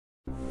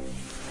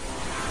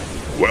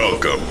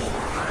Welcome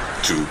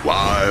to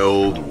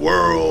Wild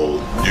World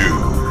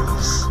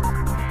News.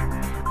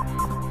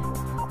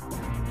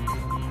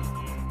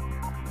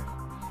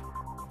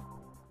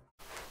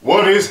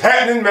 What is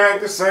happening,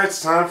 Magnus?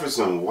 It's time for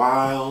some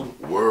Wild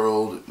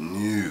World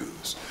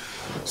News.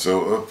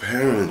 So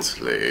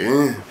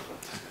apparently,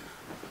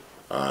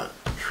 a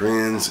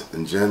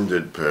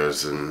transgendered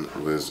person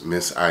was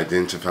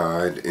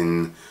misidentified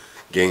in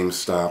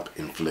GameStop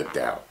and flipped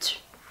out.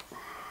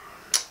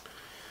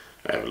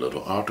 I have a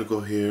little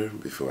article here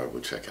before I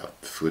will check out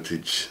the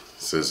footage.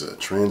 It says a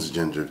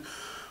transgendered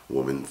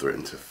woman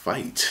threatened to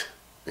fight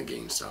a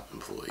GameStop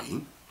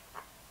employee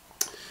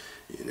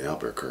in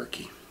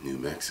Albuquerque, New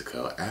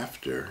Mexico,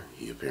 after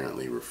he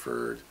apparently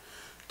referred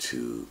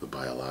to the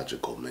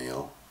biological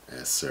male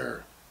as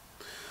sir.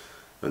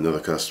 Another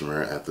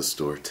customer at the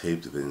store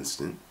taped the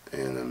incident,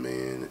 and a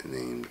man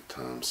named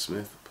Tom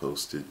Smith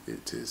posted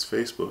it to his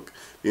Facebook.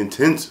 The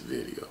intense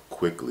video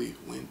quickly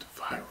went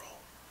viral.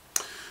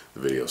 The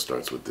video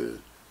starts with the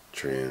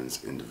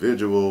trans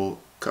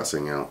individual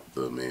cussing out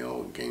the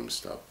male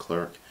GameStop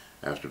clerk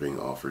after being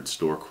offered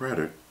store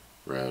credit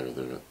rather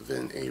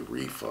than a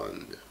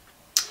refund.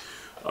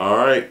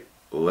 Alright,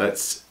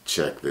 let's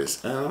check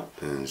this out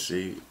and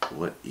see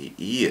what it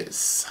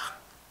is.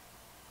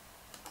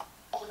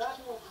 We're not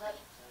doing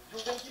credit.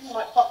 You're going to give me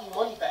my fucking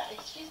money back.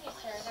 Excuse me,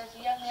 sir. There's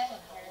a young man in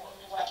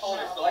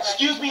here.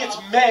 Excuse me, it's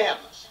ma'am.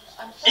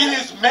 It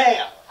is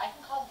ma'am. I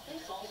can call the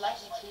police if you'd like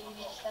me to. You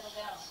need to settle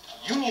down.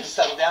 You need to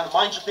settle down and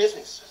mind your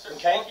business,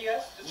 okay?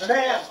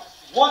 Ma'am,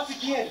 once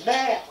again,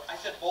 ma'am. I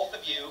said both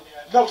of you.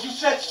 No, you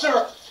said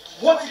sir.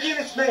 Once again,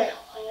 it's ma'am.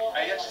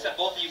 I actually said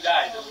both of you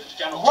guys. This is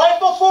general. Right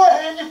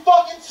beforehand, you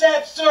fucking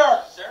said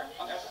sir. Sir?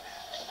 Okay.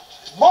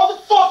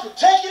 Motherfucker,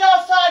 take it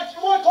outside. If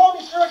you want to call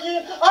me sir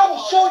again, I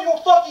will show you a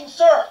fucking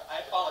sir. I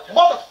apologize.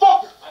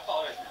 Motherfucker. I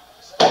apologize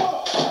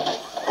now.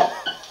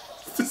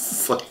 This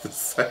is like the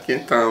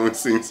second time we've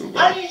seen I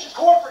somebody need your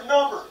corporate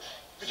number.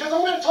 Because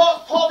I'm going to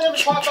call them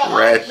and talk about how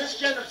trash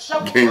misgendered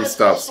stuff.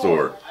 GameStop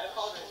store. I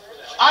apologize for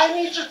that. I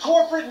need your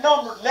corporate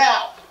number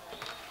now.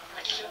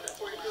 I can get it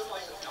for you just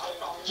like this. Not a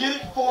problem. Get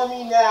it for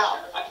me now.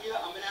 I can do that.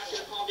 I'm going to ask you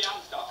to calm down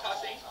and stop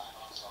cussing.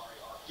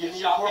 Give me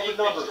your corporate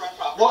number.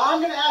 Well, I'm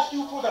going to ask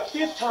you for the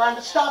 5th time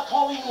to stop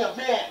calling me a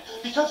man.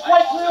 Because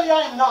quite clearly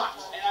I am not.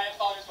 And I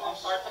apologize. I'm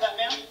sorry for that,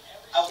 ma'am.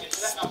 I will get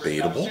to that number.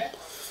 Debatable. Okay?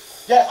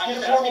 Yes, get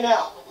it for me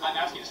now. I'm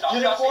asking you to stop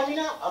Get it cussing. for me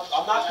now.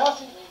 I'm not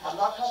cussing. I'm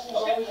not cussing.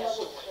 Give me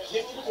the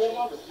damn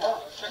number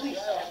now. Please.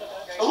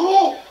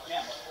 Ooh! Ma'am,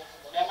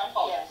 I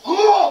apologize.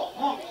 Ooh!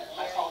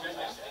 I apologize,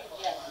 ma'am.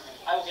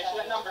 I will get you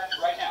that number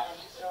right now.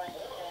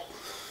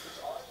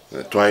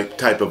 That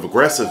type of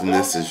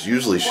aggressiveness is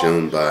usually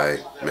shown by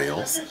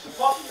males.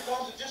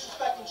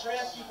 Disrespecting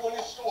trans people in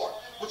this store,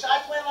 which I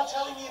plan on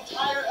telling the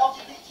entire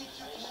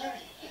LGBTQ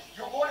community.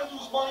 You're going to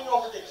lose money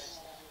over this.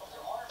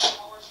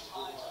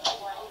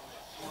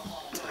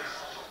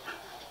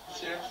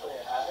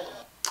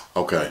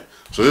 Okay,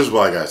 so this is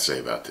what I gotta say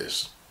about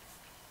this.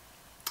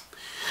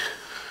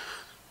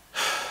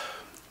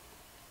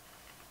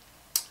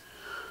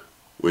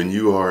 When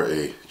you are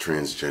a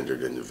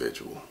transgendered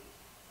individual,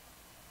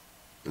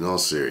 in all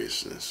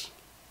seriousness,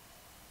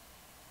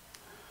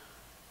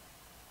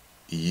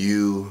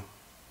 you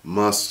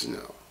must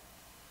know,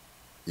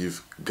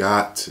 you've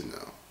got to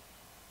know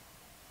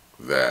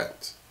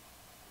that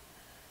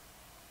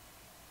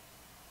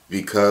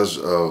because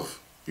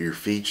of your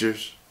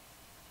features,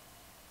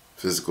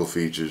 physical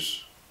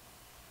features,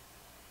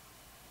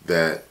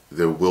 that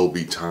there will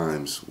be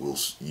times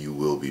you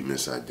will be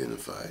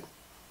misidentified.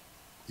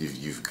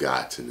 You've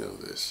got to know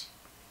this.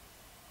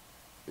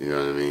 You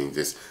know what I mean?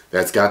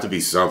 That's got to be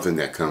something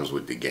that comes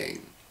with the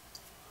game.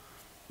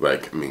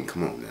 Like, I mean,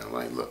 come on now.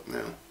 Like, look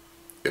now.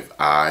 If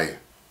I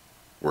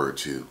were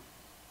to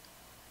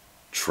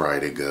try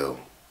to go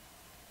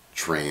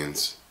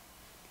trans,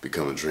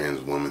 become a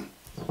trans woman,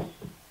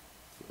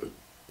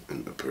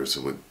 a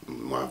person with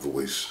my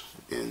voice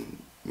and,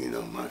 you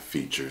know, my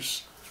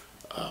features,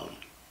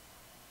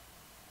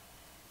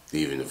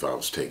 even if I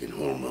was taking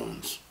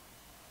hormones,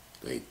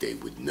 they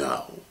would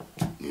know.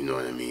 You know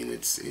what I mean? I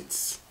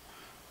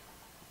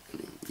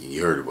mean,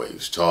 you heard the way he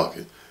was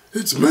talking.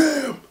 It's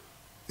ma'am.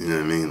 You know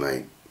what I mean?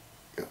 Like,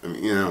 I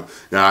mean, you know.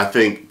 Now, I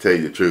think, to tell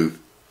you the truth,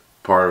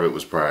 part of it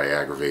was probably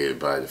aggravated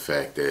by the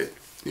fact that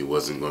he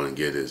wasn't going to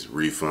get his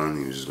refund.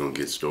 He was just going to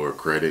get store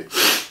credit.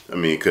 I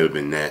mean, it could have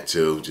been that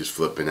too, just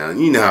flipping out.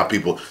 You know how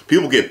people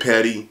get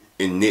petty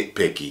and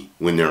nitpicky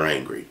when they're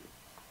angry.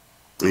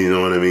 You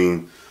know what I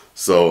mean?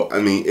 So, I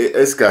mean,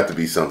 it's got to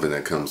be something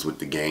that comes with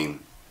the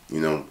game. You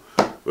know,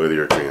 whether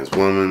you're a trans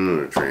woman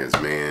or a trans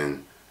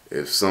man,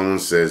 if someone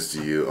says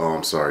to you, "Oh,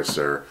 I'm sorry,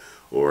 sir,"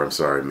 or "I'm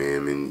sorry,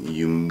 ma'am," and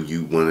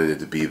you wanted it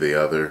to be the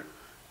other,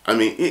 I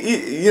mean,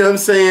 you know what I'm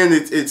saying?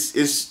 It's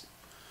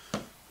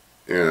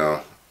you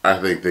know, I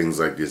think things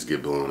like this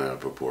get blown out of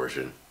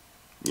proportion.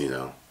 You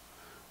know,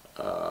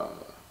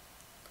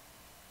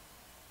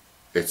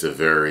 it's a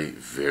very,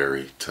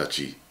 very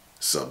touchy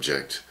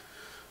subject.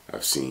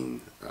 I've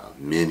seen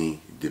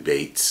many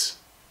debates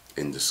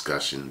and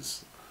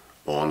discussions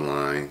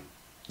online,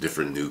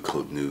 different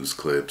news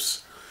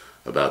clips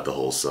about the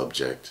whole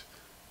subject,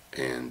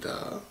 and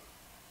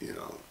you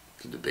know,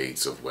 the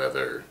debates of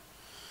whether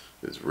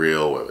it's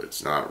real, whether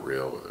it's not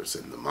real, whether it's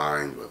in the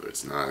mind, whether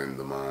it's not in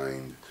the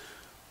mind,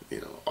 you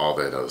know, all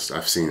that other stuff.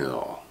 I've seen it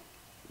all.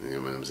 You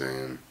know what I'm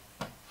saying?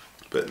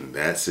 But in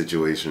that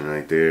situation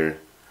right there,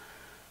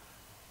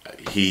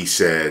 he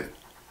said,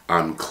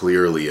 "I'm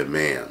clearly a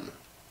man."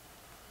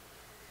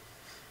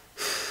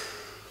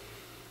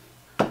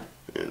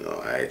 You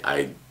know,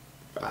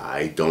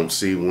 I don't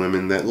see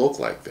women that look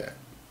like that.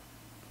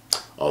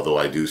 Although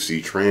I do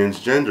see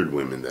transgendered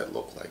women that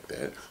look like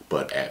that.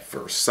 But at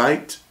first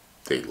sight,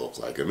 they look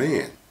like a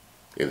man.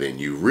 And then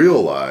you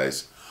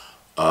realize,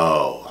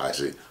 oh, I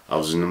see. I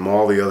was in the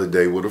mall the other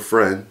day with a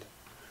friend,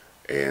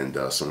 and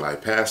somebody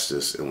passed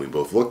us, and we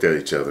both looked at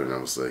each other, and I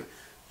was like,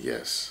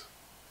 yes,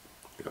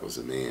 that was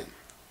a man.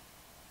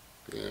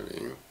 You know what I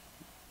mean?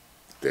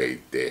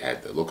 They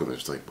had the look on their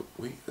face like,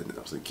 wait, and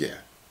I was like, yeah.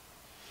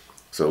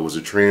 So it was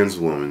a trans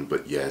woman,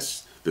 but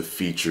yes, the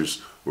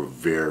features were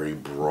very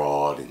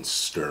broad and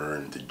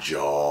stern. The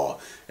jaw,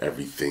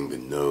 everything, the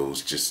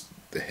nose, just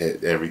the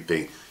head,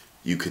 everything.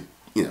 You could,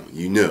 you know,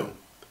 you knew.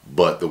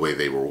 But the way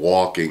they were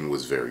walking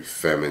was very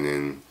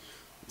feminine,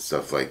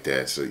 stuff like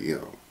that. So,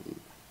 you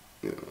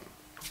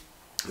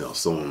know,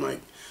 someone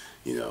like,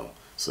 you know,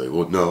 say,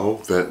 well,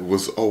 no, that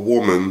was a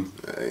woman.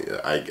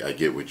 I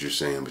get what you're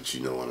saying, but you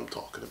know what I'm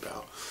talking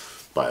about.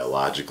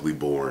 Biologically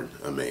born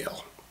a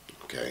male.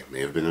 Okay, may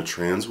have been a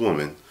trans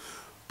woman,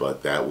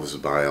 but that was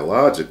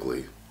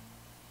biologically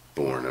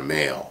born a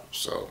male.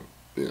 So,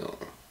 you know.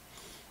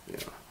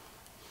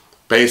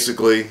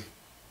 Basically,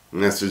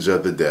 message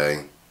of the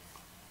day.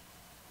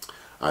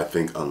 I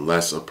think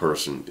unless a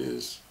person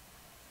is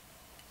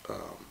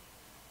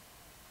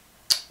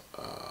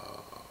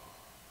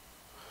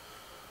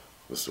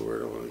what's the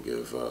word I want to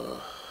give?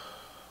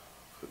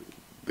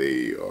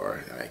 They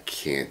are, I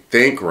can't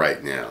think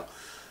right now.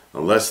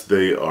 Unless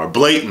they are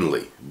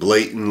blatantly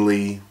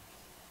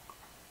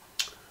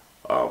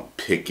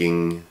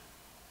picking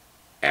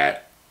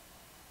at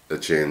a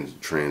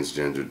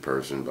transgendered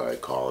person by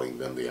calling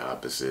them the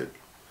opposite.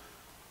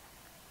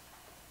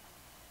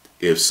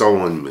 If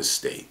someone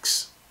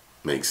makes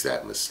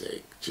that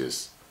mistake,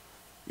 just,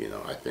 you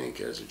know, I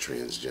think as a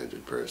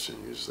transgendered person,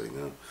 you're just like,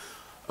 no,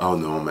 oh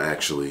no, I'm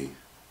actually,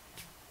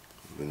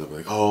 and they'll be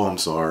like, oh, I'm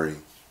sorry.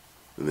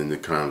 And then the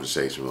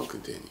conversation will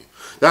continue.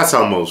 That's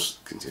how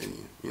most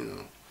continue, you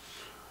know.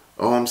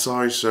 Oh, I'm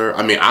sorry, sir.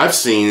 I mean, I've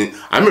seen it.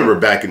 I remember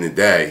back in the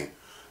day,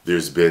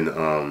 there's been,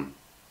 I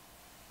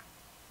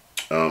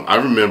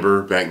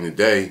remember back in the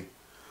day,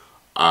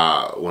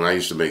 when I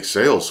used to make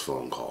sales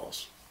phone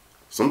calls,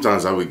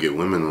 sometimes I would get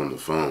women on the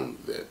phone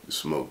that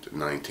smoked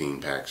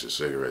 19 packs of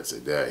cigarettes a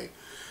day.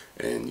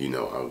 And, you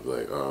know, I would be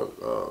like,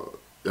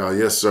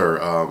 yes,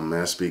 sir,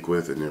 may I speak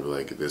with? And they were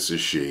like, this is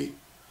she.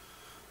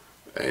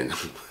 And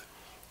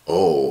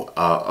oh,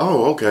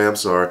 okay, I'm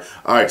sorry.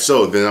 All right,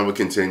 so then I would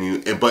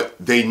continue, but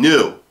they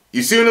knew.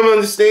 You see what I'm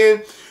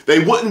understanding? They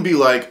wouldn't be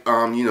like,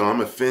 you know,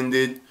 I'm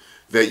offended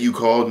that you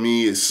called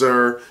me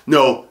sir.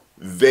 No,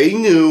 they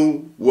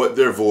knew what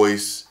their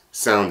voice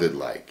sounded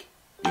like.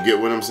 You get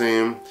what I'm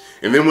saying?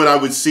 And then when I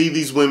would see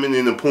these women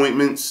in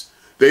appointments,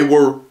 they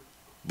were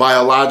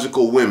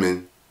biological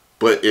women,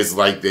 but it's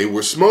like they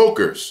were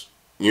smokers.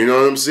 You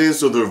know what I'm saying?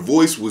 So their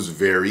voice was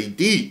very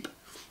deep.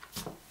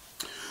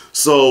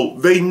 So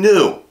they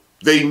knew.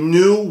 They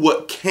knew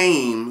what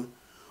came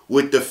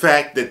with the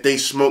fact that they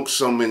smoked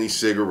so many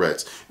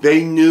cigarettes.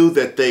 They knew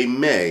that they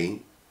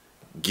may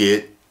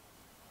get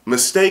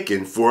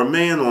mistaken for a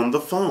man on the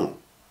phone.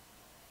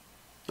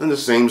 And the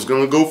same is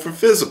going to go for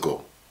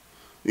physical.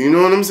 You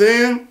know what I'm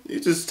saying? You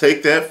just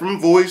take that from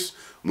voice,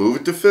 move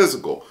it to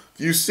physical.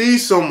 If you see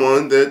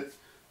someone that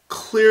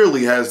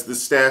clearly has the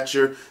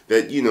stature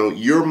that, you know,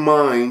 your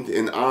mind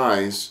and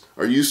eyes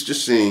are used to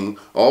seeing,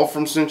 all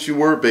from since you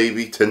were a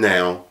baby to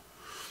now,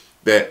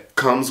 that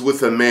comes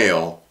with a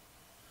male,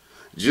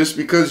 just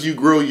because you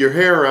grow your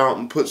hair out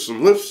and put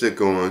some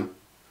lipstick on,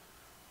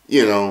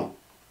 you know,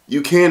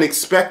 you can't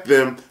expect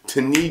them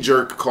to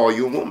knee-jerk call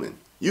you a woman.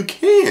 You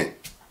can't.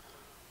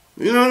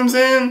 You know what I'm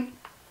saying?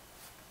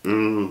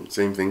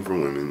 Same thing for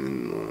women,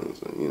 and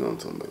you know what I'm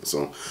talking about.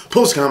 So,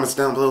 post comments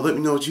down below. Let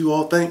me know what you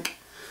all think.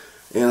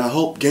 And I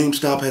hope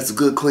GameStop has a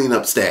good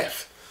cleanup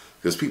staff,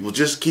 because people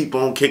just keep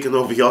on kicking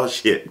over y'all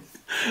shit.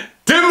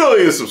 10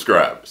 million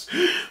subscribers.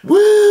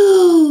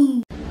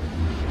 Woo!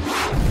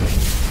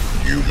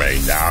 You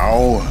may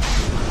now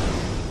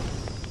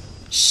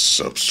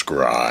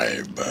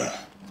subscribe.